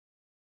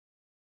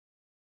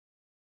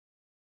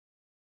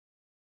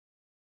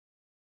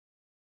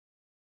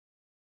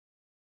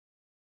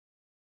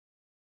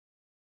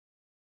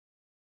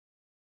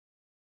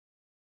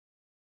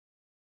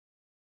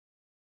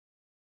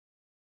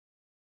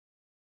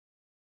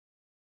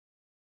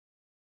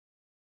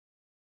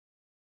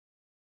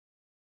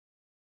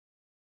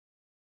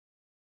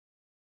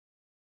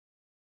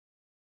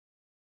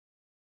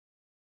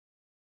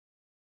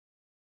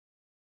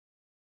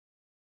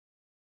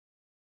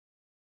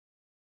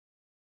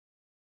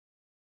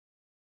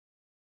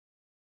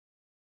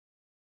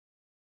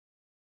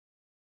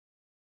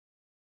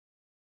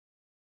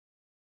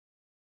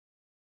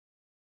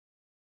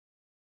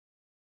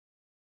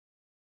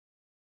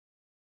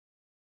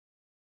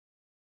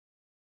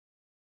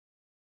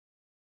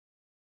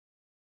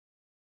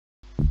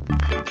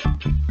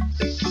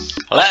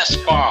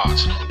Last part,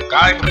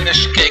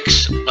 Guybrush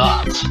kicks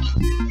butt.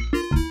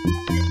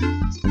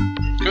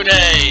 Good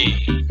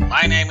day,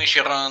 my name is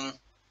Jeroen,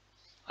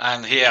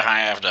 and here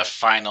I have the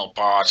final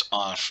part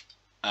of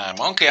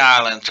Monkey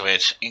Island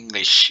with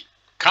English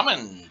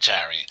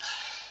commentary.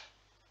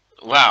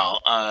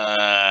 Well,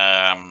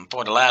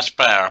 for the last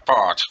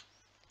part,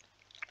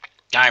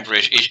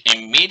 Guybrush is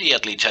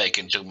immediately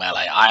taken to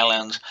Melee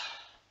Island.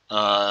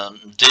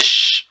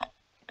 This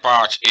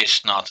part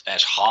is not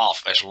as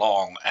half as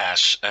long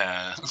as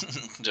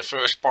the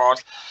first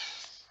part.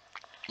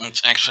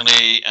 It's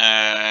actually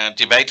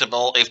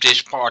debatable if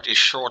this part is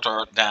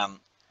shorter than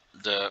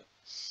the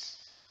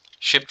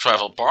ship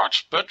travel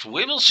part, but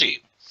we will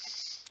see.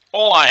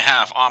 All I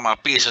have are my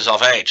pieces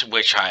of 8,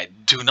 which I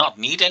do not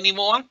need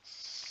anymore.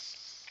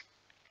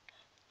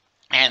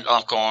 And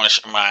of course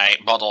my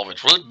bottle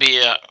with root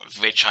beer,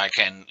 which I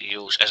can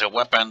use as a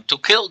weapon to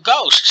kill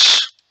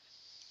ghosts.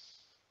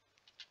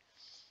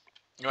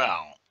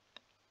 Well,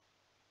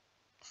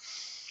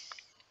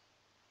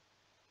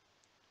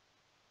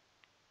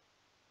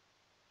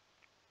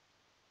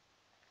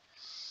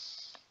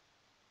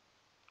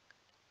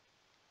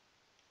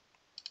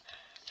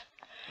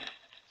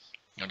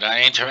 could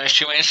I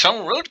interest you in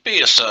some root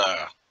beer,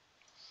 sir?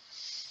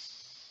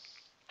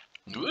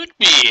 Root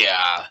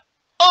beer?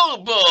 Oh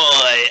boy,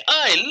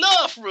 I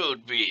love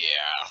root beer.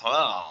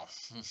 Well,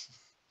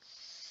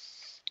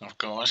 of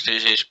course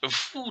this is a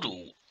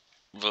voodoo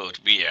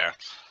root beer.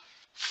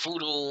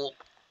 Voodoo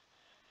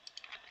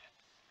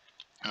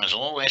has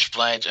always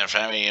played a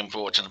very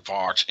important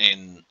part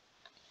in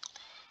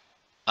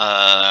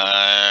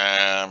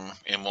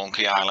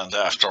Monkey Island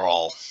after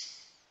all.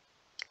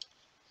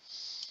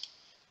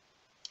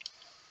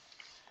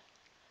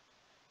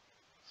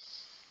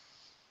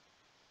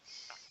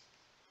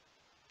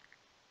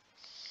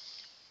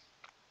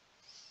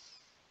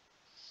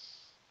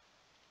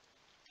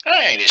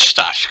 Hey, this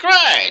stuff's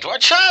great.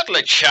 Watch out,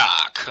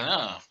 LeChuck.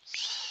 Oh.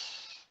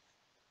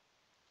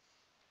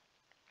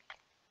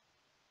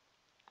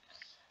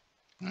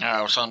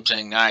 Now,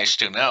 something nice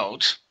to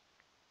note.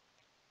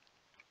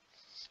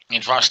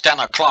 It was 10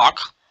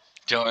 o'clock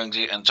during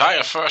the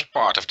entire first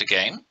part of the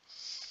game.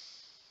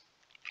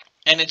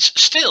 And it's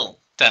still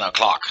 10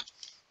 o'clock.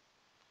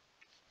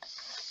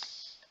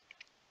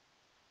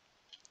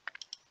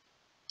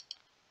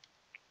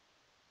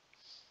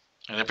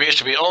 It appears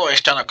to be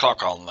always 10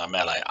 o'clock on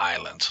Melee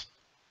Island.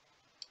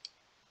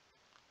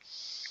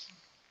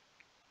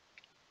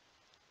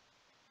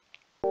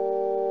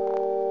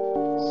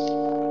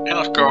 And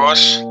of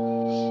course,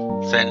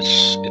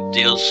 since it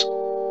deals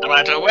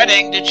about a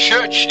wedding, the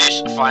church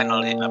is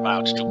finally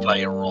about to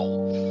play a role.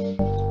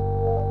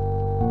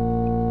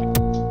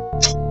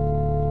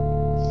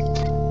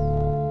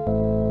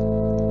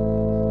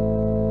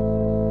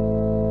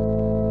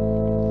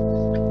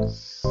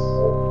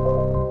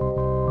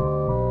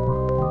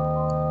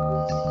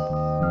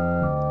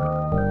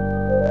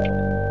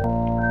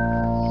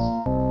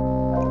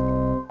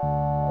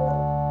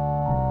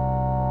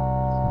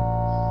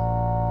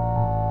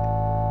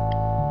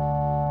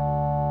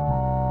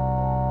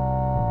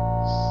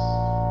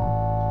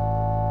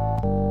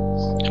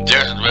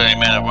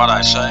 What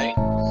I say.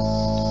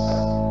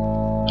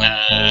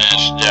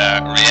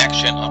 The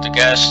reaction of the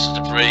guests,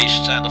 the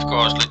priest, and of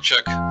course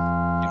LeChuck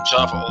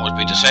himself will always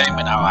be the same,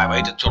 and now I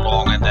waited too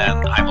long, and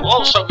then I will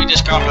also be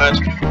discovered.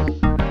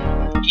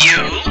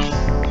 You?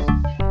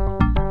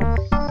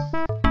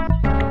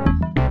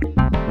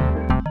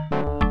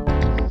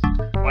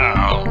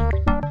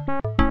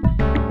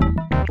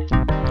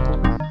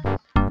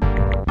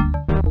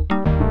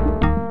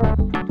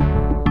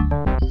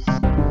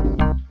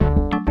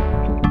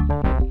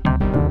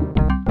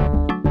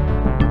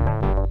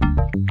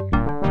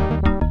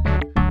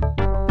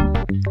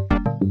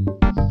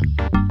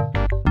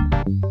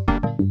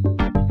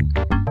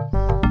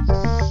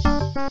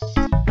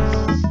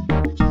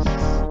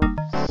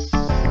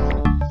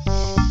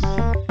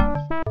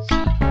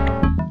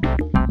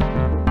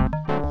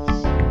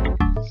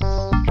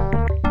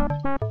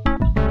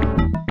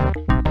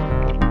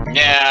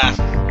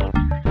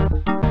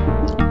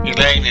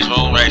 Is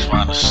always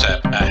one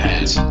step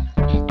ahead.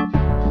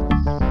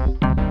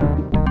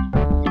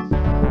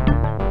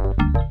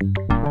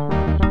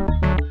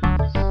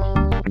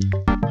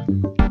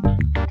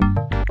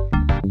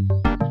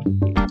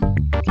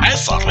 I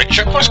thought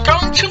LeChuck was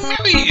going to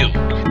marry you.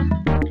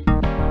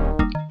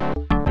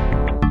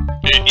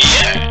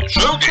 Yeah,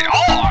 so did I.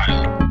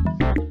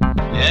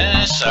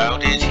 Yeah, so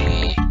did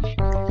he.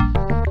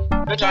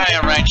 But I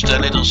arranged a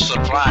little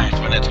surprise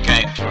when it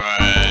came for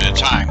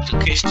time to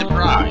kiss the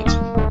bride.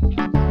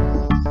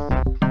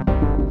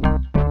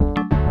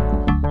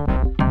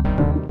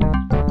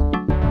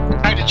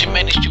 Did you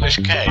manage to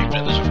escape?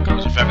 That is of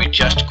course a very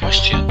just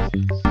question.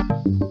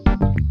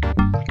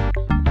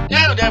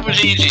 No, that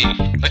was easy.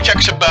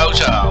 LeChuck's a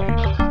bozo.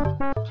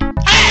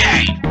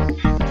 Hey!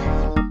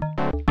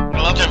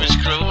 A lot of his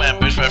crew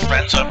members were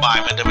friends of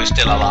mine when they were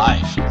still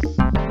alive.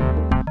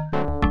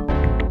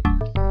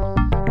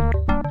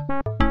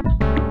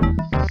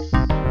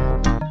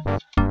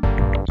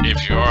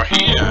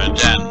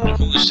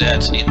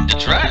 that in the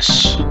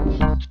dress?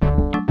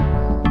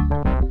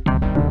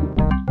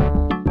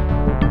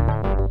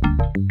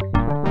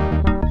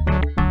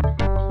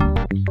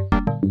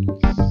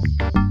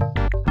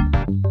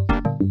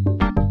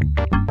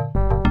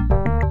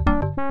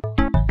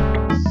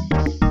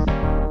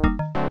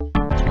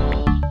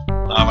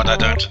 Now what I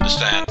don't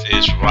understand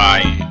is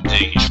why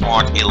the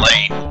smart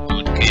Elaine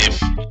would give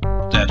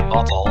that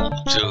bottle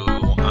to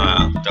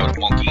those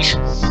monkeys.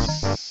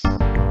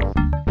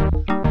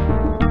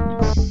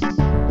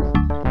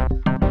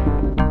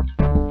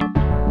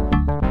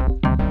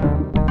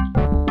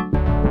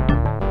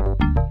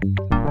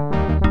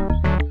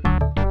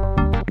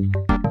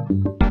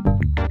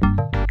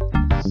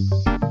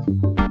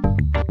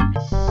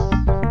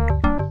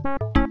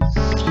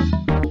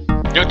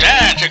 You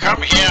dare to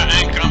come here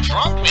and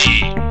confront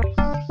me?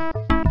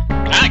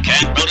 I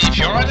can't believe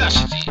your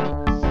audacity.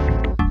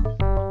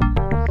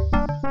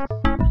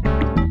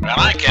 Well,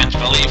 I can't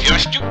believe your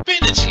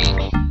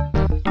stupidity.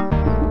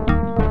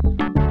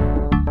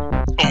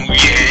 Oh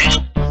yeah?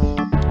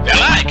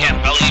 Well, I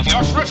can't believe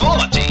your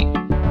frivolity.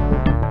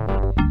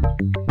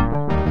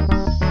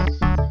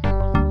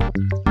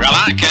 Well,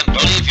 I can't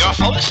believe your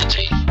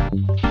felicity.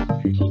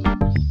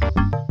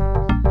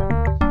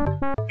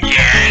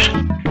 Yeah?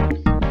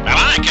 Well,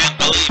 I can't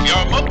believe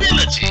your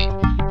mobility.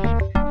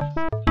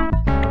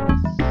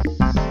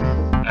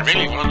 I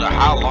really wonder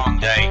how long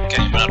they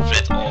came up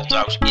with all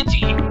those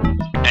itty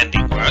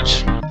ending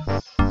words.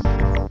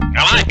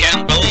 Well, I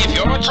can't believe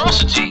your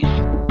atrocity.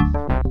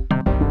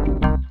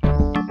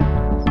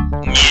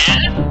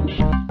 Yeah?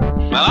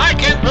 Well, I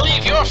can't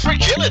believe your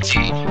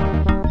fragility.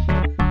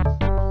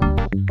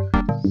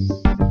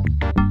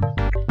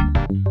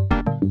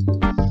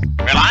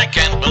 Well, I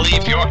can't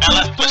believe your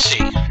LF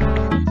pussy.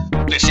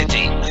 The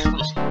city.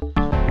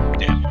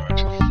 Damn word.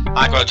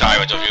 I grow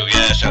tired of you,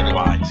 yeah, so do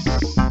I.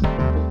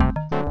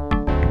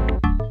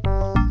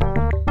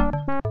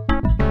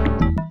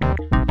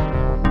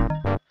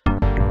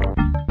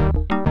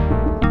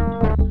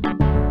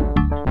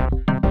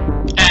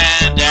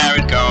 And there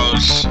it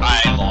goes.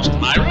 I lost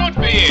my root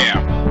beer.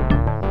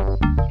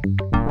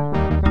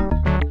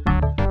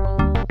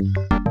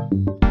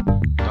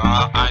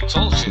 I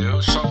told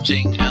you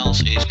something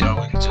else is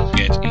going to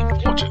get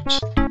important.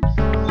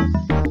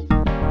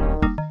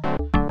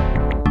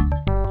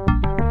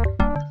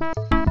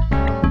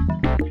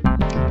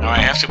 I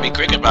have to be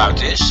quick about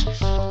this,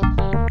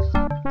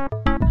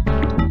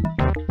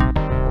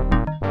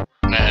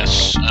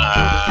 as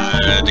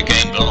the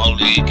game will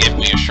only give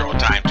me a short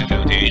time to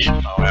do this.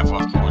 However,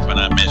 of course, when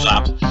I mess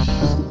up,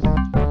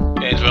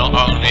 it will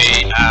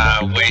only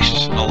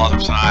waste a lot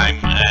of time,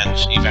 and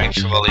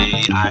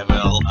eventually I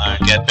will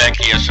get back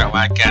here so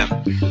I can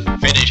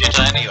finish it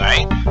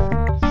anyway.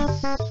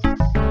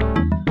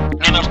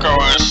 And of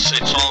course,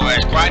 it's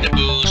always quite a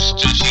boost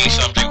to see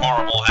something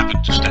horrible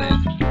happen to Stan.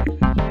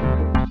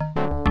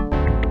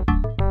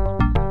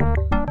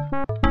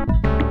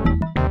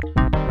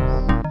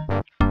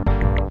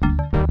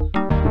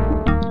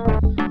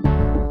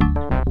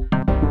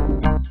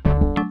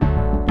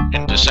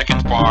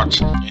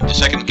 In the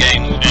second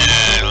game,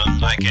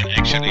 I can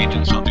actually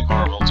do something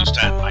horrible to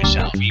Stan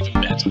myself, even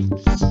better.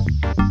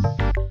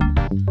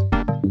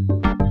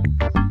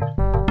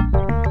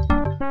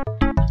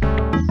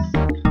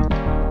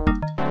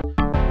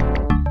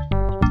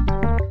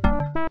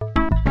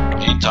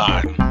 In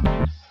time.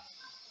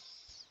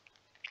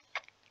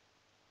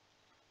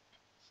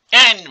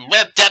 And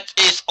well, that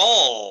is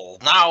all.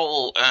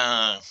 Now,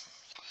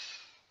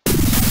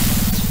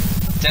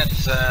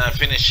 that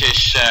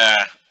finishes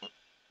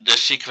the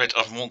secret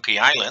of Monkey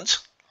Island.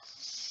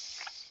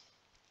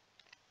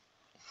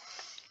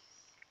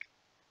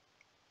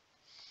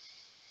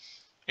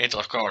 It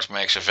of course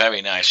makes a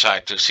very nice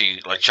sight to see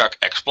LeChuck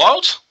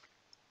explode.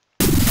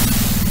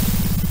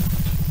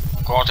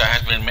 Of course, there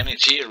has been many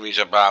theories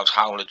about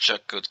how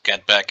LeChuck could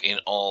get back in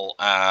all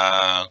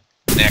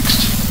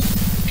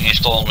next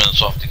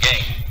installments of the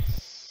game.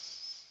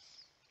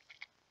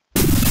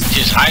 It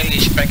is highly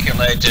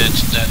speculated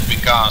that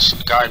because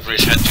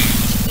Guybrush had to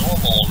use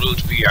normal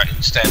root beer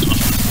instead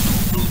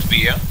of root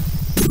beer,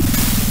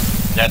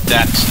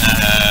 that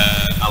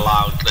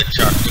allowed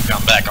LeChuck to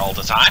come back all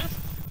the time.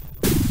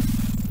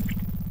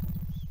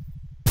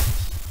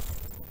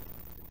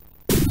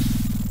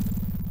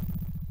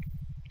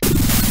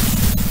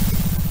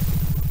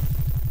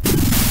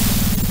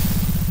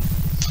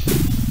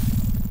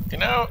 You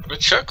know,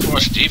 LeChuck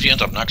was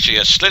deviant,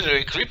 obnoxious,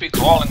 slithery, creepy,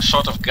 crawling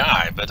sort of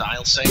guy, but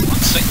I'll say one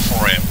thing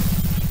for him.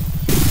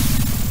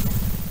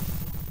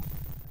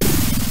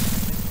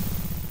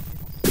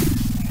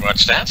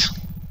 What's that?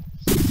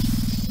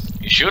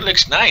 He sure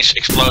looks nice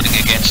exploding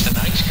against the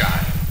night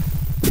sky.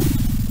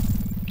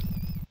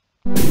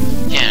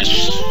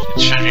 Yes,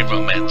 it's very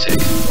romantic.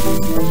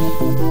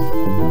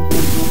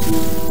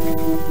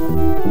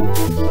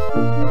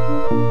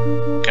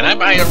 Can I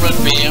buy a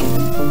root beer?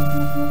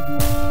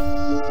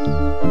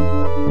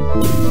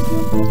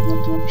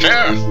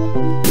 Sure.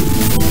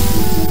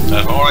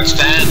 That's all it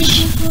stands.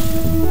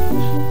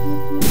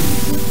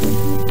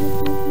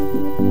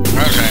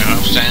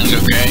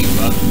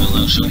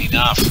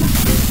 enough.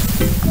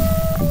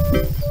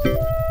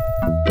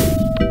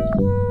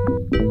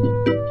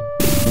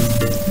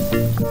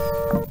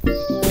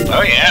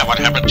 Oh yeah, what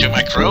happened to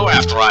my crew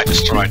after I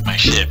destroyed my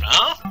ship,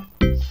 huh?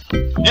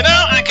 You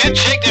know, I can't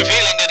shake the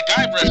feeling that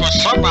Guybrush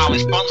was somehow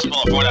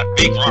responsible for that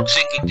big rock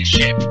sinking the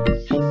ship.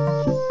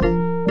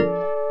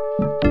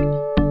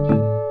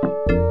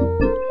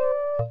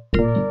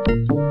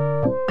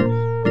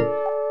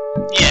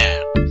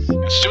 Yeah,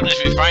 as soon as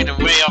we find a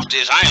way off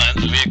this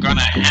island, we're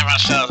gonna have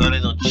ourselves a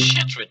little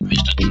chat with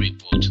Mr.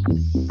 Tripwood.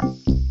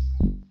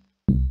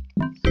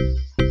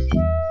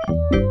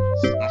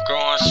 Of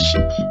course,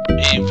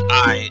 if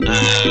I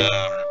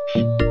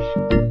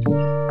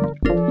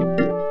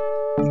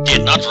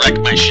did not wreck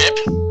my ship,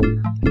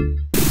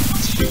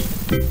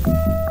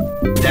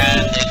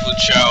 then it would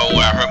show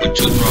where Herman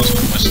Toothbrush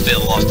was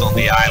still lost on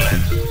the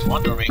island. I was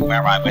wondering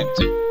where I went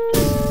to.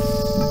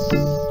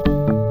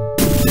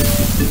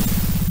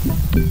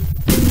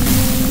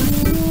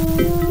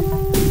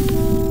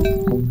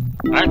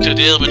 How to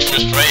deal with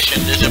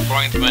frustration,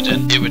 disappointment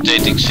and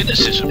irritating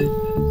cynicism.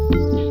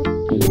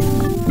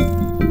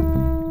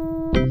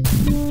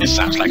 This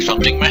sounds like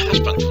something my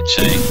husband would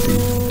say.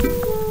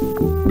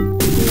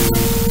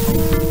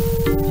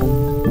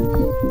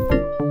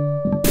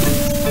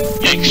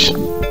 Yikes.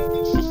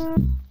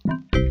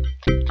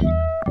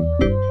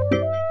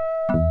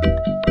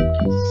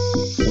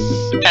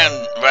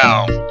 And,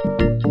 well,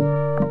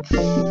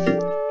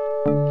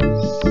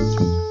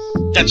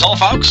 that's all,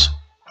 folks.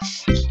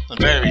 A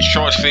very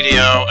short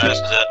video,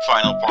 as the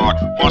final part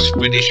was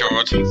pretty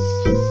short.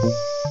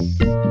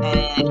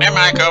 Am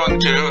I going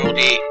to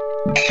the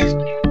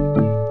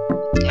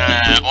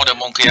other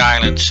Monkey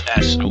Islands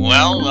as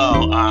well?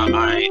 Well,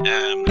 I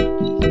am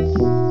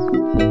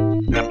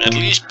at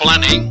least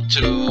planning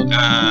to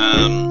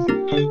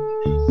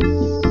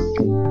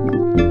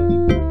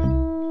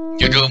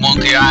do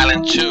Monkey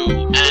Island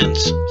 2 and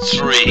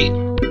 3.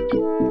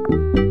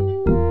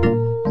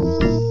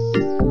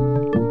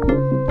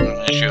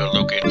 As you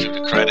look into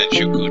the credits,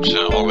 you could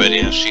already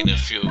have seen a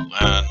few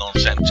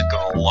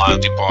nonsensical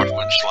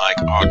departments like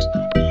Art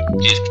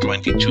Disc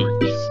 22.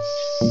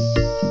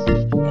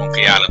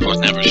 Monkey Island was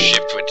never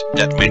shipped with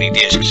that many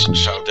discs,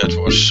 so that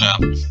was...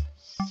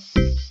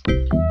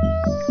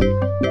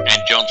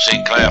 and John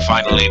Sinclair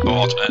finally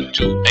bought a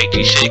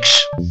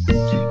 286.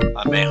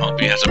 I may hope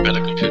he has a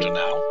better computer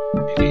now.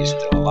 Maybe he's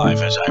still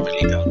alive, as I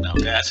really don't know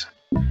that.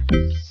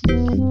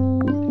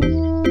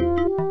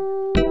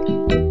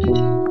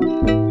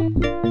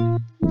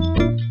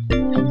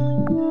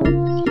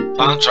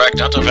 Soundtrack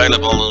not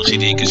available on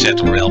CD,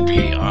 cassette or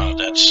LP.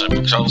 That's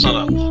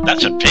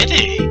a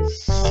pity.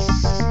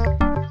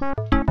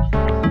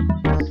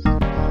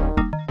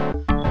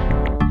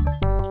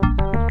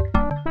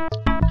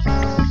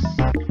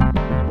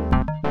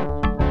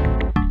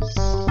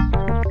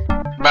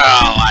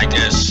 Well, I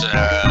guess,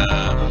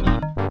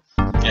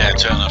 yeah,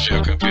 turn off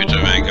your computer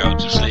and go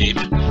to sleep.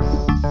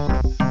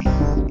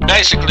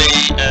 Basically,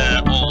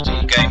 all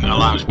the game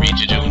allows me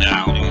to do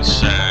now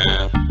is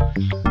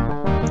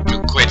to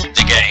quit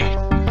the game.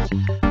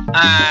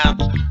 And,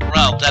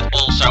 well, that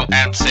also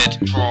ends it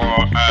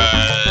for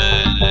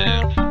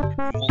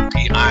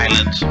Monkey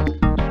Island.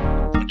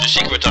 The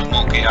Secret of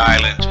Monkey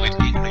Island with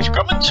English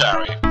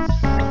commentary.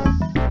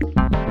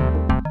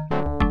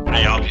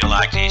 I hope you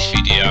like these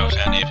videos,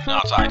 and if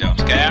not, I don't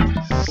care.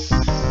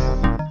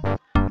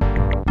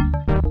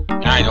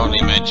 I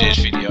only make these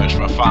videos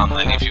for fun,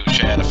 and if you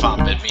share the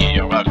fun with me,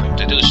 you're welcome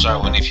to do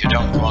so. And if you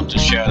don't want to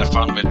share the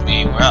fun with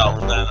me, well,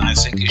 then I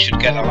think you should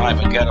get alive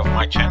and get off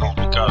my channel,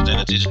 because then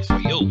it isn't for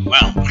you.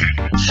 Well,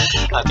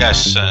 I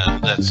guess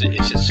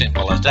it's as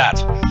simple as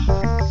that.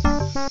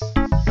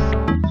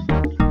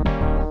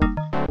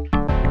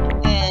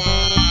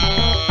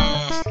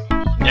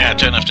 Yeah,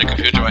 turn off the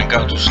computer and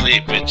go to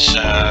sleep. It's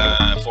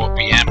 4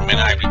 PM when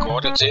I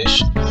recorded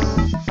this.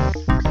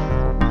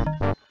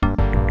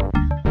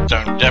 So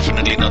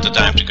definitely not the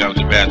time to go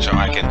to bed, so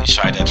I can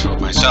decide that for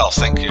myself.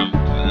 Thank you.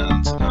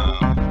 And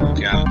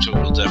Monkey Island 2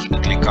 will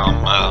definitely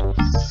come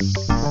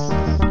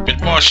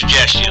with more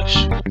suggestions.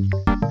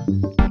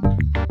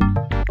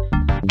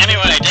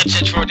 Anyway,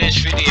 that's it for this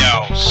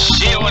video.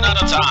 See you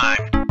another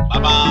time. Bye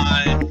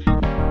bye.